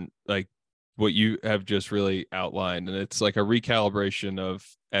important, like what you have just really outlined, and it's like a recalibration of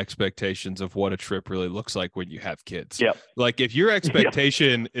expectations of what a trip really looks like when you have kids. Yeah. Like if your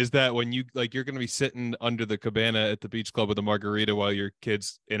expectation is that when you're going to be sitting under the cabana at the beach club with a margarita while your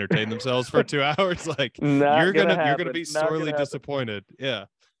kids entertain themselves for 2 hours, like you're gonna be sorely disappointed. Yeah,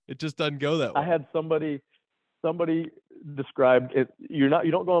 it just doesn't go that way. I had somebody described it. You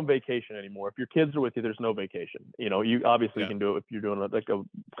don't go on vacation anymore. If your kids are with you, there's no vacation. You obviously can do it if you're doing like a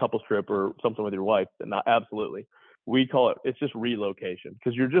couples trip or something with your wife. And not absolutely. We call it's just relocation,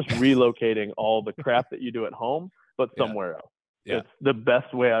 because you're just relocating all the crap that you do at home, but somewhere else. Yeah. It's the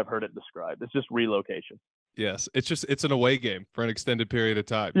best way I've heard it described. It's just relocation. Yes. It's an away game for an extended period of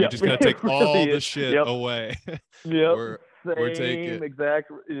time. You're just going to take all the shit away. Yep. Same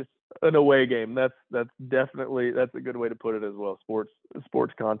exact. It's an away game. That's definitely, that's a good way to put it as well.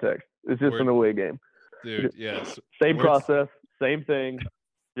 Sports context. It's just an away game. Dude, yes. Same process, same thing,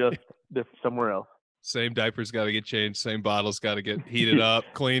 just somewhere else. Same diapers got to get changed. Same bottles got to get heated up,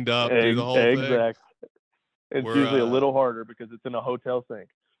 cleaned up, do the whole thing. Exactly. It's We're usually a little harder because it's in a hotel sink.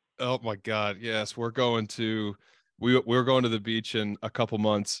 oh my God, yes, we're going to we're going to the beach in a couple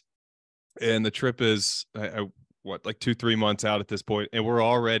months, and the trip is what, like 2-3 months out at this point, and we're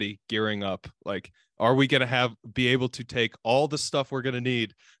already gearing up. Like, are we gonna be able to take all the stuff we're gonna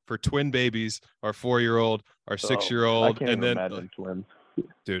need for twin babies, our 4-year-old, our 6-year-old, I can't and even then imagine twins.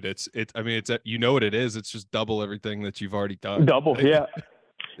 dude, I mean, it's you know what it is. It's just double everything that you've already done. Double, yeah.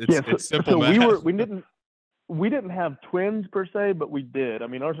 It's simple so math. we didn't have twins per se, but we did. I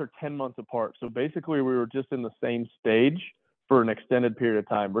mean, ours are 10 months apart. So basically we were just in the same stage for an extended period of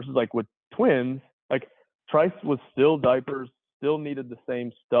time versus like with twins, like Trice was still diapers, still needed the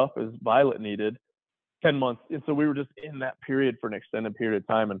same stuff as Violet needed 10 months. And so we were just in that period for an extended period of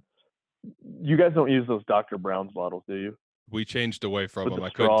time. And you guys don't use those Dr. Brown's bottles, do you? We changed away from With them. the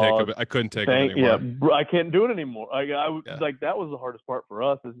I couldn't take them anymore. Yeah, I can't do it anymore. Yeah. Like that was the hardest part for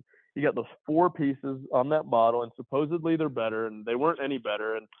us is you got those 4 pieces on that bottle, and supposedly they're better, and they weren't any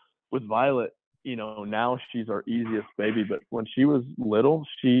better. And with Violet, now she's our easiest baby, but when she was little,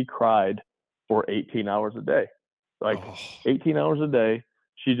 she cried for 18 hours a day, like 18 hours a day.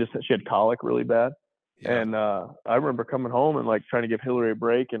 She had colic really bad. Yeah. And I remember coming home and like trying to give Hillary a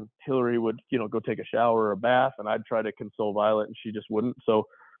break, and Hillary would, go take a shower or a bath, and I'd try to console Violet, and she just wouldn't. So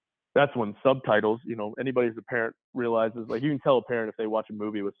that's when subtitles, anybody as a parent realizes, like, you can tell a parent if they watch a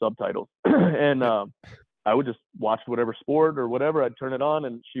movie with subtitles. And I would just watch whatever sport or whatever. I'd turn it on,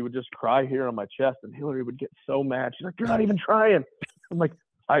 and she would just cry here on my chest, and Hillary would get so mad. She's like, "You're not even trying." I'm like,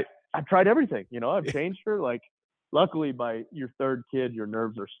 I've tried everything. I've changed her. Like, luckily by your 3rd kid, your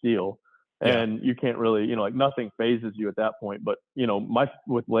nerves are steel. And you can't really, like, nothing phases you at that point. But,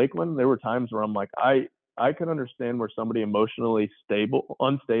 with Lakeland, there were times where I'm like, I could understand where somebody emotionally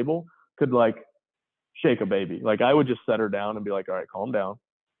unstable could like shake a baby. Like, I would just set her down and be like, all right, calm down.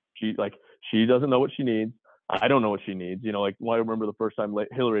 She doesn't know what she needs. I don't know what she needs. Like, I remember the first time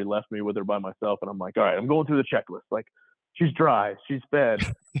Hillary left me with her by myself, and I'm like, all right, I'm going through the checklist. Like, she's dry, she's fed,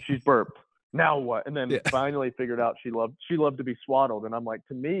 she's burped. Now what? And then finally figured out she loved to be swaddled. And I'm like,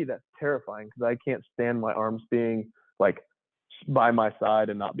 to me, that's terrifying because I can't stand my arms being like by my side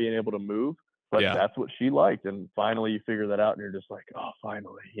and not being able to move. But that's what she liked. And finally you figure that out, and you're just like, oh,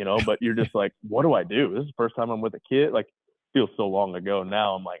 finally, but you're just like, what do I do? This is the first time I'm with a kid. Like, feels so long ago.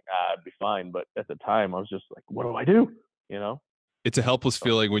 Now I'm like, I'd be fine. But at the time I was just like, what do I do? It's a helpless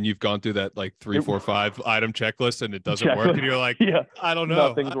feeling when you've gone through that like 3, 4, 5 item checklist and it doesn't work, and you're like, I don't know,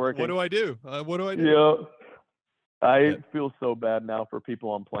 nothing's working. What do I do? What do I do? Yeah, I feel so bad now for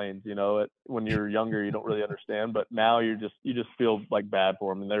people on planes. When you're younger, you don't really understand, but now you just feel like bad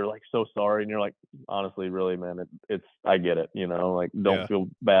for them, and they're like so sorry, and you're like, honestly, really, man, it's I get it. Like, don't feel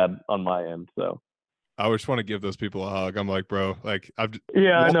bad on my end. So I just want to give those people a hug. I'm like, bro, like I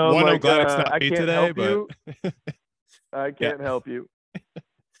know. I'm glad it's not me today, but. I can't help you.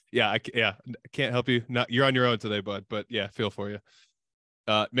 I can't help you. You're on your own today, bud. But yeah, feel for you.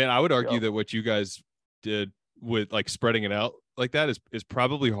 Man, I would argue that what you guys did with like spreading it out like that is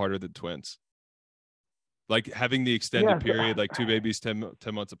probably harder than twins. Like having the extended period, like 2 babies 10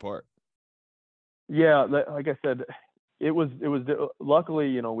 months apart. Yeah, like I said, it was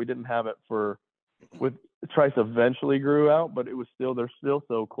luckily, we didn't have it with Trice eventually grew out, but they're still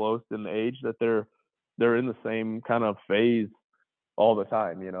so close in age that they're in the same kind of phase all the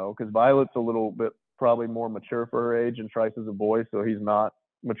time, because Violet's a little bit probably more mature for her age, and Trice is a boy, so he's not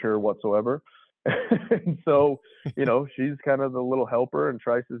mature whatsoever. And so, she's kind of the little helper, and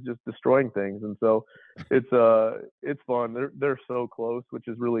Trice is just destroying things. And so it's fun. They're so close, which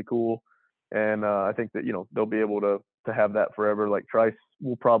is really cool. And I think that, they'll be able to have that forever. Like Trice,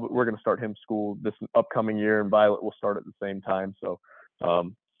 we're going to start him school this upcoming year, and Violet will start at the same time. So,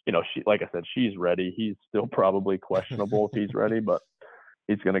 she, like I said, she's ready. He's still probably questionable if he's ready, but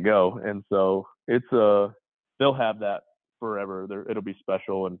he's going to go. And so they'll have that forever. It'll be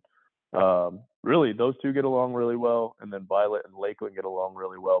special. And really, those two get along really well. And then Violet and Lakeland get along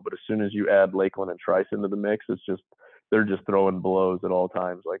really well. But as soon as you add Lakeland and Trice into the mix, they're just throwing blows at all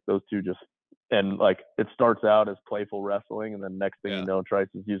times. Like those two and like it starts out as playful wrestling, and then next thing you know, Trice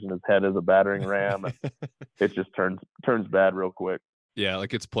is using his head as a battering ram, and it just turns bad real quick. Yeah,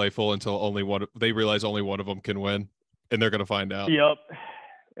 like it's playful until they realize only one of them can win, and they're gonna find out. Yep.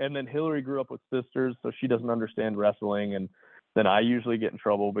 And then Hillary grew up with sisters, so she doesn't understand wrestling, and then I usually get in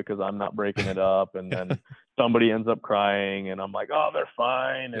trouble because I'm not breaking it up, and then somebody ends up crying, and I'm like, oh, they're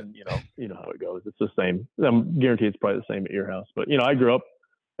fine, and you know how it goes. It's the same. I'm guaranteed it's probably the same at your house, but I grew up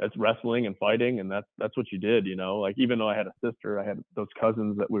as wrestling and fighting, and that's what you did. Like, even though I had a sister, I had those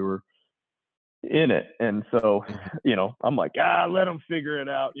cousins that we were in it. And so, Mhm. I'm like, let them figure it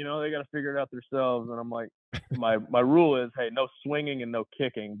out. They got to figure it out themselves. And I'm like, my rule is, hey, no swinging and no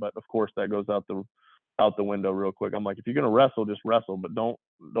kicking. But of course, that goes out the window real quick. I'm like, if you're gonna wrestle, just wrestle, but don't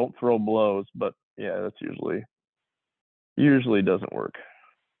throw blows. But yeah, that's usually doesn't work.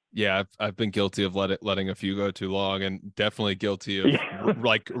 Yeah, I've been guilty of letting a few go too long, and definitely guilty of Yeah.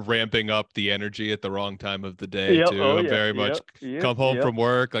 like ramping up the energy at the wrong time of the day Yep. too. Oh I'm yeah. very much Yep. Yep. come home Yep. from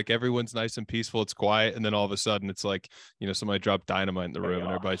work, like everyone's nice and peaceful, it's quiet, and then all of a sudden it's like, somebody dropped dynamite in the room and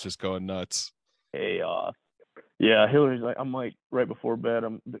Chaos. everybody's just going nuts. Chaos. Yeah. Hillary's like, I'm like, right before bed,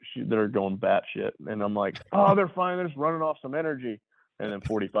 they're going batshit, and I'm like, oh, they're fine. They're just running off some energy. And then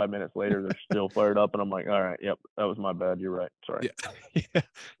 45 minutes later, they're still fired up, and I'm like, all right, yep, that was my bad. You're right. Sorry. Yeah. Yeah.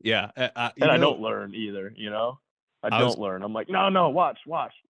 Yeah. And I don't learn either. I I was don't learn. I'm like, no, watch.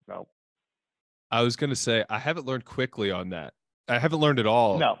 No, I was gonna say I haven't learned quickly on that. I haven't learned at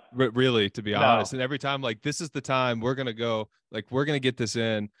all, no, really, to be honest. no. And every time, like, this is the time we're gonna go, like, we're gonna get this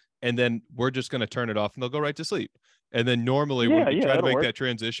in, and then we're just gonna turn it off, and they'll go right to sleep. And then normally, when Yeah, we yeah, try to that'll make work. that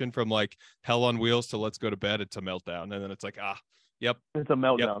transition from like hell on wheels to let's go to bed, it's a meltdown, and then it's like, yep, It's a yep.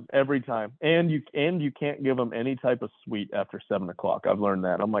 meltdown every time, and you can't give them any type of sweet after 7 o'clock. I've learned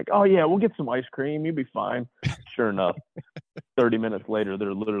that. I'm like, oh yeah, we'll get some ice cream. You'll be fine. Sure enough, 30 minutes later,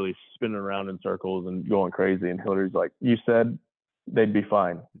 they're literally spinning around in circles and going crazy. And Hillary's like, you said they'd be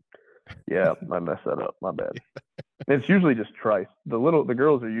fine. Yeah, I messed that up. My bad. And it's usually just Trice. The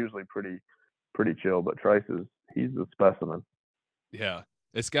girls are usually pretty chill, but Trice he's a specimen. Yeah.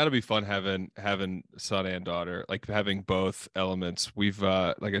 It's got to be fun having son and daughter, like having both elements. We've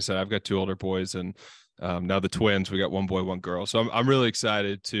like I said, I've got two older boys, and now the twins. We got one boy, one girl. So I'm really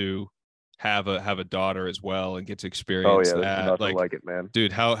excited to have a daughter as well and get to Oh experience yeah, there's that. nothing Like, like it, man.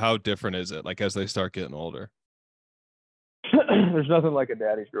 dude, how different is it? Like as they start getting older. There's nothing like a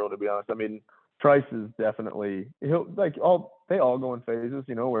daddy's girl, to be honest. I mean, Trice is definitely they all go in phases,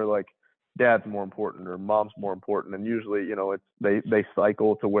 where like dad's more important or mom's more important, and usually, it's they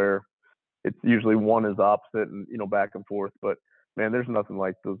cycle to where it's usually one is opposite and back and forth. But man, there's nothing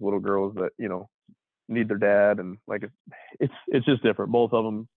like those little girls that need their dad, and like it's just different. Both of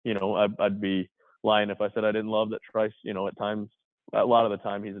them, I'd be lying if I said I didn't love that Trice. At times, a lot of the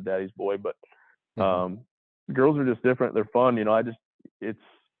time he's a daddy's boy, but Mhm. um, girls are just different. They're fun. It's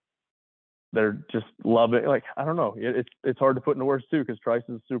they're just love it. Like I don't know. It's hard to put into words too because Trice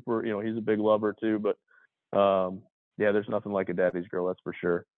is super. He's a big lover too. But yeah, there's nothing like a daddy's girl. That's for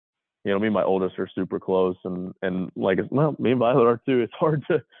sure. Me and my oldest are super close, and like well, me and Violet are too. It's hard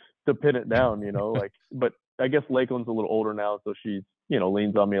to pin it down. Like but I guess Lakeland's a little older now, so she's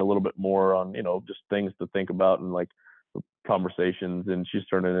leans on me a little bit more on just things to think about and like conversations, and she's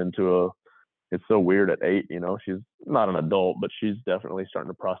turning into a it's so weird at 8, she's not an adult, but she's definitely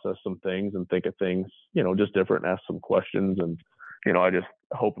starting to process some things and think of things, just different and ask some questions. And, I just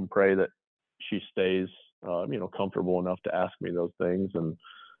hope and pray that she stays, comfortable enough to ask me those things. And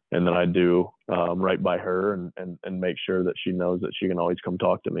then I do right by her and make sure that she knows that she can always come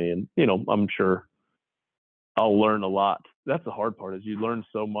talk to me. And, I'm sure I'll learn a lot. That's the hard part is you learn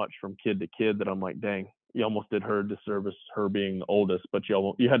so much from kid to kid that I'm like, dang, you almost did her a disservice, her being the oldest, but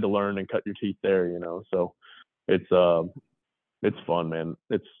you had to learn and cut your teeth there, So it's fun, man.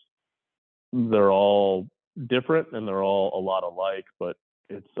 They're all different and they're all a lot alike, but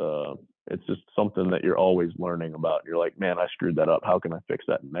it's just something that you're always learning about. You're like, man, I screwed that up. How can I fix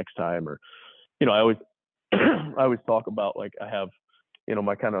that next time? Or, I always I always talk about like I have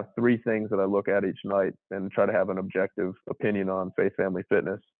my kind of 3 things that I look at each night and try to have an objective opinion on faith, family,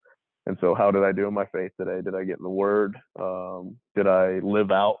 fitness. And so, how did I do in my faith today? Did I get in the Word? Did I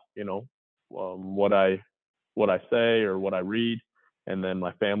live out, what I say or what I read? And then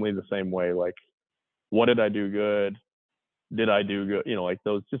my family the same way. Like, what did I do good? Did I do good? Like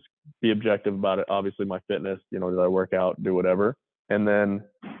those. Just be objective about it. Obviously, my fitness. Did I work out? Do whatever. And then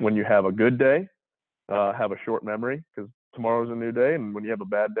when you have a good day, have a short memory because tomorrow's a new day, and when you have a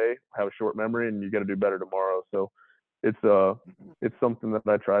bad day, have a short memory, and you got to do better tomorrow. So it's something that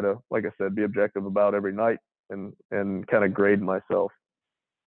I try to, like I said, be objective about every night and kind of grade myself.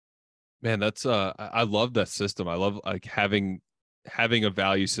 Man, that's I love that system. I love like having a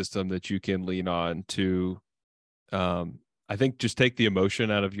value system that you can lean on to I think just take the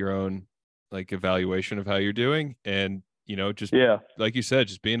emotion out of your own like evaluation of how you're doing, and just Yeah, like you said,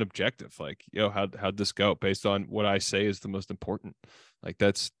 just being objective, like, how'd this go based on what I say is the most important. Like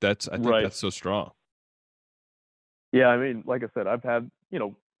that's I think right. that's so strong. Yeah, I mean, like I said, I've had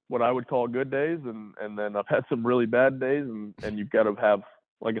what I would call good days, and then I've had some really bad days, and you've got to have,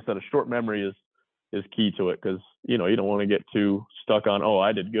 like I said, a short memory is is key to it, because you don't want to get too stuck on, oh,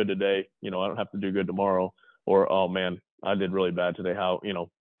 I did good today, I don't have to do good tomorrow, or oh man, I did really bad today, how,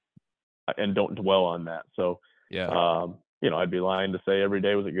 and don't dwell on that. So Yeah. I'd be lying to say every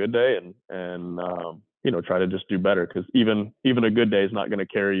day was a good day, and try to just do better, because even a good day is not going to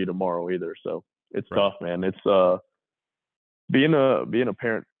carry you tomorrow either. So it's Right. tough, man. It's being a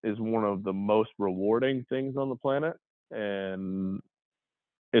parent is one of the most rewarding things on the planet, and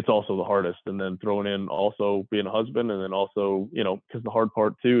it's also the hardest. And then throwing in also being a husband, and then also, because the hard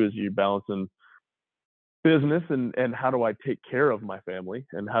part too is you balancing business and how do I take care of my family,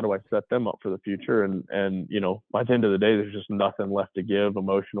 and how do I set them up for the future, and by the end of the day there's just nothing left to give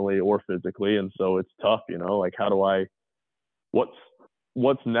emotionally or physically. And so it's tough, like how do I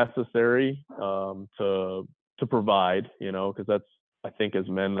what's necessary to provide, because that's, I think as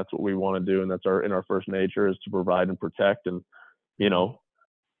men, that's what we want to do, and that's in our first nature, is to provide and protect. And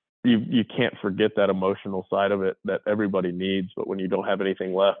you can't forget that emotional side of it that everybody needs. But when you don't have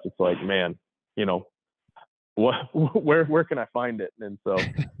anything left, it's like, man, what where can I find it? And so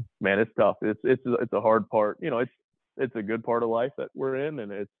man, it's tough. It's a hard part. It's a good part of life that we're in,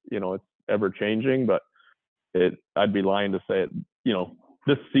 and it's ever changing, but I'd be lying to say it,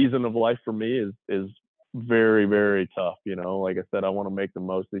 this season of life for me is very, very tough. Like I said, I want to make the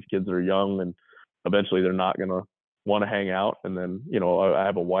most. These kids are young, and eventually they're not going to want to hang out. And then, I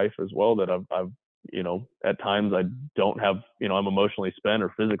have a wife as well that I've at times I don't have, I'm emotionally spent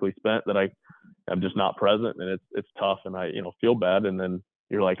or physically spent, that I'm just not present, and it's tough, and I, feel bad. And then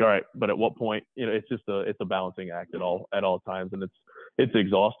you're like, all right, but at what point, it's just it's a balancing act at all times. And it's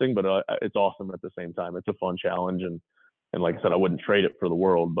exhausting, but it's awesome at the same time. It's a fun challenge. And like I said, I wouldn't trade it for the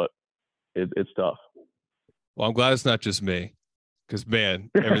world, but it's tough. Well, I'm glad it's not just me, because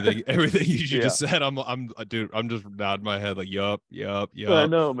man, everything you just said, dude, I'm just nodding my head like, yup. I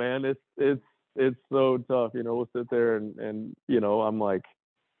know, man. It's so tough. We'll sit there and I'm like,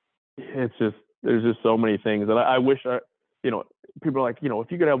 it's just, there's just so many things. And I wish people are like,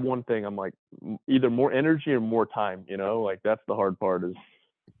 if you could have one thing, I'm like, either more energy or more time, like that's the hard part,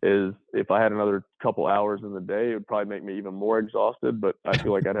 is if I had another couple hours in the day, it would probably make me even more exhausted. But I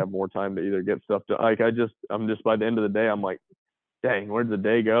feel like I'd have more time to either get stuff done. Like I'm just by the end of the day, I'm like, dang, where'd the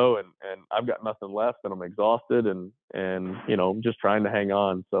day go? And I've got nothing left, and I'm exhausted, and just trying to hang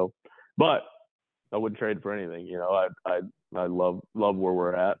on. So, but I wouldn't trade it for anything. I love where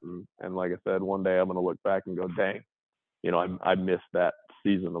we're at, and like I said, one day I'm gonna look back and go, dang, I missed that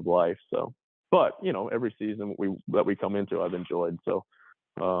season of life. So, but every season that we come into, I've enjoyed. So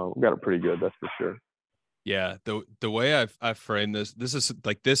we got it pretty good, that's for sure. Yeah, the way I've framed this is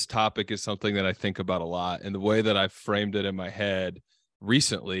like, this topic is something that I think about a lot, and the way that I've framed it in my head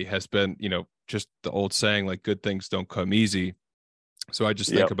recently has been, just the old saying, like, good things don't come easy. So I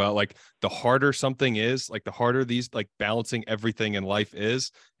just think about, like, the harder something is, like the harder these, like, balancing everything in life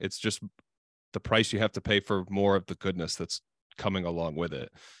is, it's just the price you have to pay for more of the goodness that's coming along with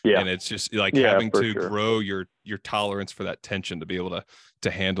it. And it's just like having to grow your tolerance for that tension to be able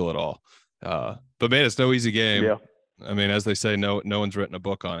to handle it all. But man, it's no easy game. Yeah. I mean, as they say, no one's written a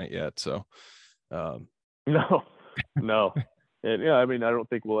book on it yet. So no. And I mean, I don't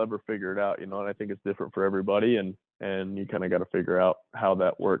think we'll ever figure it out, and I think it's different for everybody, and you kind of got to figure out how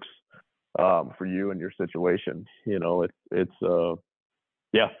that works for you and your situation. It's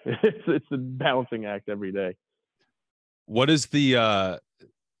it's a balancing act every day. What is the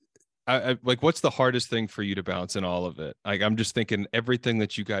like, what's the hardest thing for you to balance in all of it? Like, I'm just thinking everything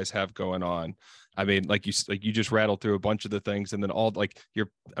that you guys have going on. I mean, like you just rattled through a bunch of the things, and then all, like,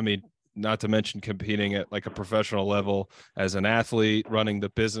 not to mention competing at like a professional level as an athlete, running the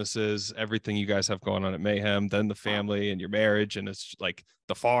businesses, everything you guys have going on at Mayhem, then the family and your marriage, and it's like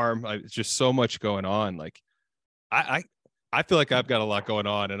the farm. It's just so much going on. Like, I feel like I've got a lot going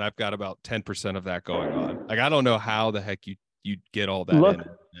on, and I've got about 10% of that going on. Like, I don't know how the heck you get all that in.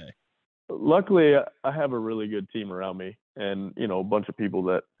 Luckily, I have a really good team around me, and a bunch of people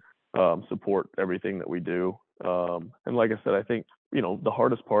that support everything that we do. And like I said, I think the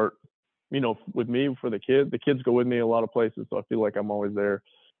hardest part, with me, for the kids go with me a lot of places, so I feel like I'm always there.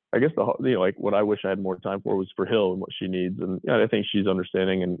 I guess like what I wish I had more time for was for Hill and what she needs, and I think she's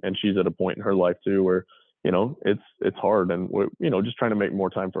understanding, and she's at a point in her life too where it's hard, and just trying to make more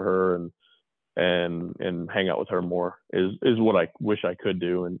time for her and hang out with her more is what I wish I could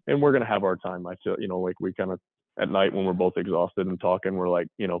do. And we're gonna have our time. I feel like we kind of, at night when we're both exhausted and talking, we're like,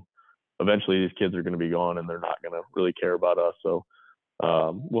 eventually these kids are gonna be gone, and they're not gonna really care about us. So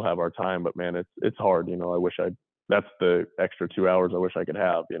we'll have our time. But man, it's hard. I wish that's the extra 2 hours I wish I could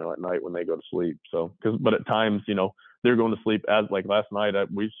have, at night when they go to sleep. So but at times, they're going to sleep, as like last night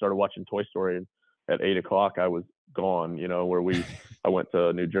we started watching Toy Story, at 8 o'clock, I was gone, where I went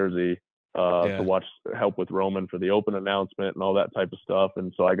to New Jersey to help with Roman for the Open announcement and all that type of stuff.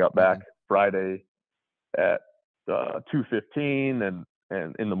 And so I got back Friday at 2:15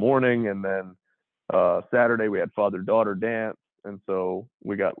 and in the morning, and then Saturday we had father-daughter dance, and so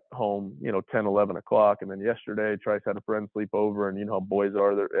we got home 10, 11 o'clock. And then yesterday Trice had a friend sleep over, and how boys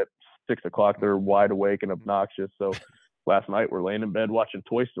are, they're at 6 o'clock they're wide awake and obnoxious. So last night we're laying in bed watching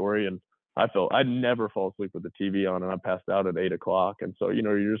Toy Story, and I'd never fall asleep with the TV on, and I passed out at 8 o'clock. And so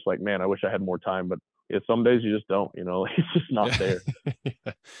you're just like, man, I wish I had more time, but some days you just don't. It's just not there.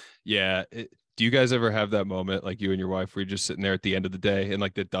 Yeah. Do you guys ever have that moment, like you and your wife, where you're just sitting there at the end of the day and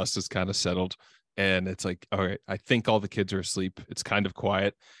like the dust is kind of settled and it's like, all right, I think all the kids are asleep. It's kind of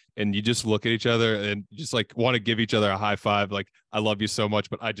quiet. And you just look at each other and just like want to give each other a high five. Like, I love you so much,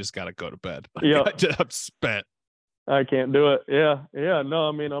 but I just got to go to bed. Like, I'm spent. I can't do it. Yeah. No,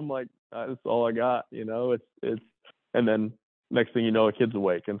 I mean, I'm like, that's all I got, it's, and then next thing you know, a kid's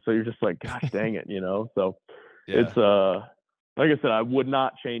awake. And so you're just like, gosh, dang it, so it's, like I said, I would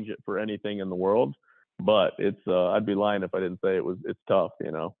not change it for anything in the world, but it's, I'd be lying if I didn't say it's tough,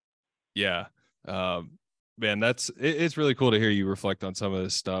 Yeah. Man, it's really cool to hear you reflect on some of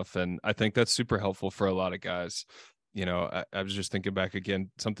this stuff. And I think that's super helpful for a lot of guys. I was just thinking back again,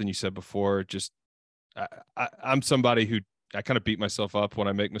 something you said before, just, I'm somebody who I kind of beat myself up when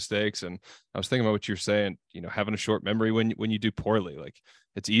I make mistakes. And I was thinking about what you're saying, having a short memory when you do poorly. Like,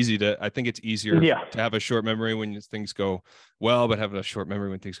 I think it's easier to have a short memory when things go well, but having a short memory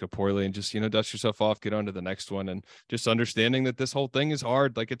when things go poorly, and just, dust yourself off, get on to the next one. And just understanding that this whole thing is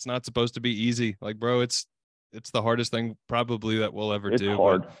hard. Like, it's not supposed to be easy. Like, bro, it's the hardest thing probably that we'll ever do.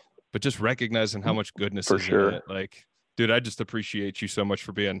 Hard. But just recognizing how much goodness is in it. Like, dude, I just appreciate you so much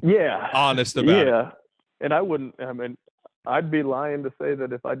for being honest about it. And I'd be lying to say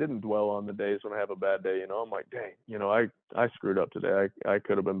that if I didn't dwell on the days when I have a bad day, I'm like, dang, I screwed up today. I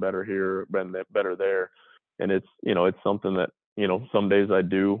could have been better here, been better there. And it's, it's something that, some days I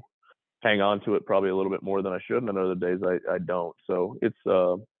do hang on to it probably a little bit more than I should. And then other days I don't. So it's,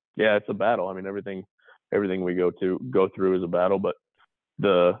 it's a battle. I mean, everything we go through is a battle, but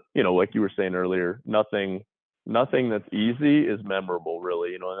like you were saying earlier, nothing that's easy is memorable,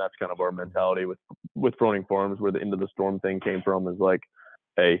 really, and that's kind of our mentality with Froning Farms, where the Into the Storm thing came from, is like,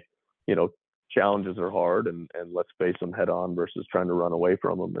 hey, challenges are hard, and let's face them head on versus trying to run away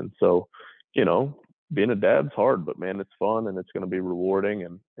from them. And so, being a dad's hard, but man, it's fun, and it's going to be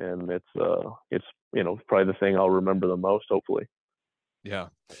rewarding, and it's probably the thing I'll remember the most, hopefully. Yeah,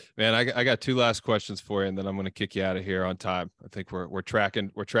 man, I got two last questions for you, and then I'm going to kick you out of here on time. I think we're tracking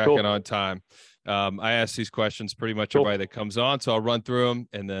cool. On time. I ask these questions pretty much everybody that comes on, so I'll run through them,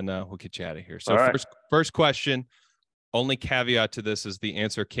 and then we'll get you out of here. So first question, only caveat to this is the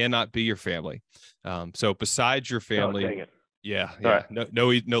answer cannot be your family. So besides your family, dang it. Right. No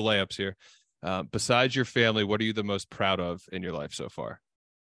layups here. Besides your family, what are you the most proud of in your life so far?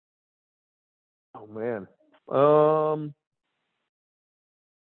 Oh man.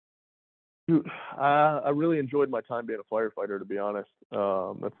 I really enjoyed my time being a firefighter, to be honest.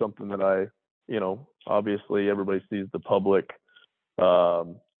 That's something that I, obviously everybody sees the public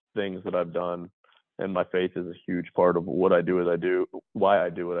things that I've done, and my faith is a huge part of what I do why I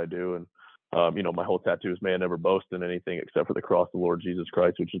do what I do. And, my whole tattoo is, may I never boast in anything except for the cross of the Lord Jesus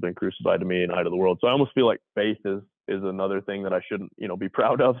Christ, which has been crucified to me and I to the world. So I almost feel like faith is another thing that I shouldn't, be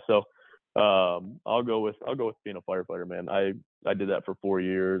proud of. So I'll go with being a firefighter, man. I did that for 4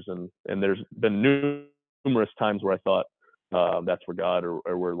 years, and there's been numerous times where I thought that's where God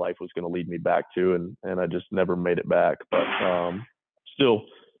or where life was going to lead me back to, and I just never made it back. But still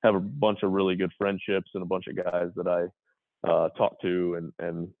have a bunch of really good friendships and a bunch of guys that I talk to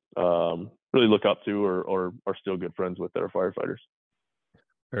and really look up to or are still good friends with that are firefighters.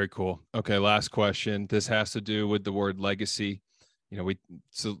 Very cool. Okay, last question. This has to do with the word legacy.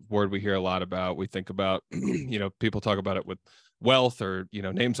 It's a word we hear a lot about. We think about, people talk about it with wealth or,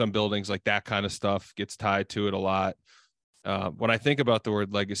 names on buildings, like that kind of stuff gets tied to it a lot. When I think about the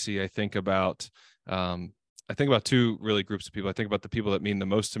word legacy, I think about two really groups of people. I think about the people that mean the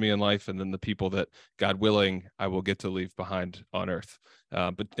most to me in life, and then the people that, God willing, I will get to leave behind on earth.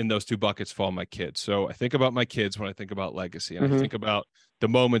 But in those two buckets fall my kids. So I think about my kids when I think about legacy, and I think about the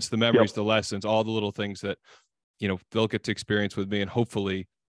moments, the memories, the lessons, all the little things that, they'll get to experience with me, and hopefully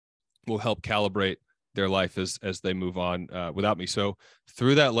will help calibrate their life as they move on without me. So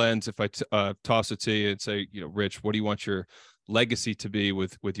through that lens, if I toss it to you and say, Rich, what do you want your legacy to be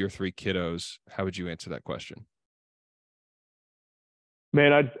with your three kiddos? How would you answer that question?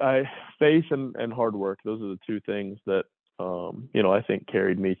 Man, I faith and hard work. Those are the two things that I think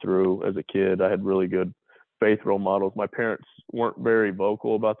carried me through as a kid. I had really good faith role models. My parents weren't very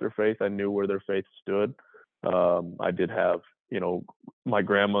vocal about their faith. I knew where their faith stood. I did have, my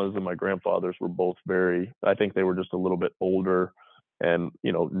grandmas and my grandfathers were both I think they were just a little bit older and,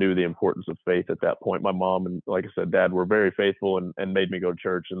 knew the importance of faith at that point. My mom and, like I said, dad were very faithful and made me go to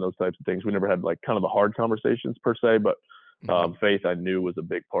church and those types of things. We never had like kind of the hard conversations per se, but faith I knew was a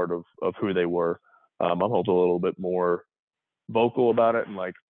big part of who they were. I'm also a little bit more vocal about it and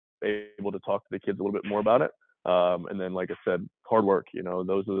like able to talk to the kids a little bit more about it. And then, like I said, hard work,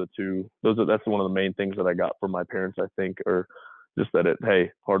 those are the two, that's one of the main things that I got from my parents, I think, or just that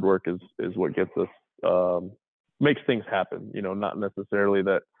hard work is what gets us, makes things happen, not necessarily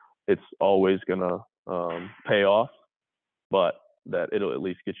that it's always going to pay off, but that it'll at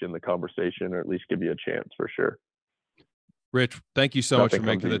least get you in the conversation or at least give you a chance for sure. Rich, thank you so much for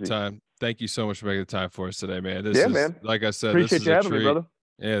making the easy. time. Thank you so much for making the time for us today, man. Man. Like I said, Appreciate this is you a having treat. me, brother.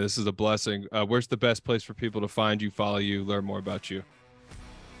 Yeah, this is a blessing. Where's the best place for people to find you, follow you, learn more about you?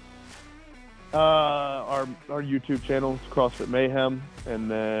 Our YouTube channel is CrossFit Mayhem, and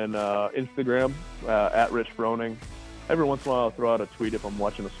then Instagram at Rich Froning. Every once in a while, I'll throw out a tweet if I'm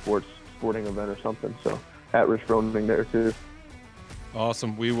watching a sporting event or something. So at Rich Froning there too.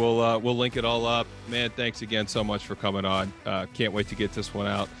 Awesome. We'll link it all up. Man, thanks again so much for coming on. Can't wait to get this one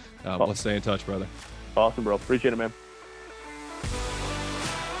out. Let's stay in touch, brother. Awesome, bro. Appreciate it, man.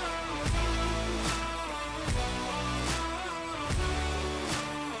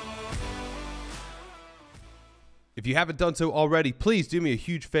 If you haven't done so already, please do me a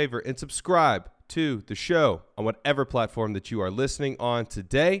huge favor and subscribe to the show on whatever platform that you are listening on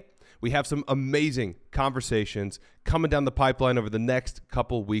today. We have some amazing conversations coming down the pipeline over the next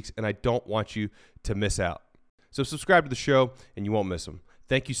couple weeks, and I don't want you to miss out. So subscribe to the show, and you won't miss them.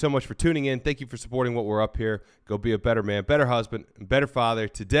 Thank you so much for tuning in. Thank you for supporting what we're up here. Go be a better man, better husband, and better father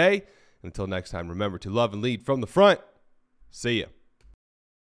today. Until next time, remember to love and lead from the front. See ya.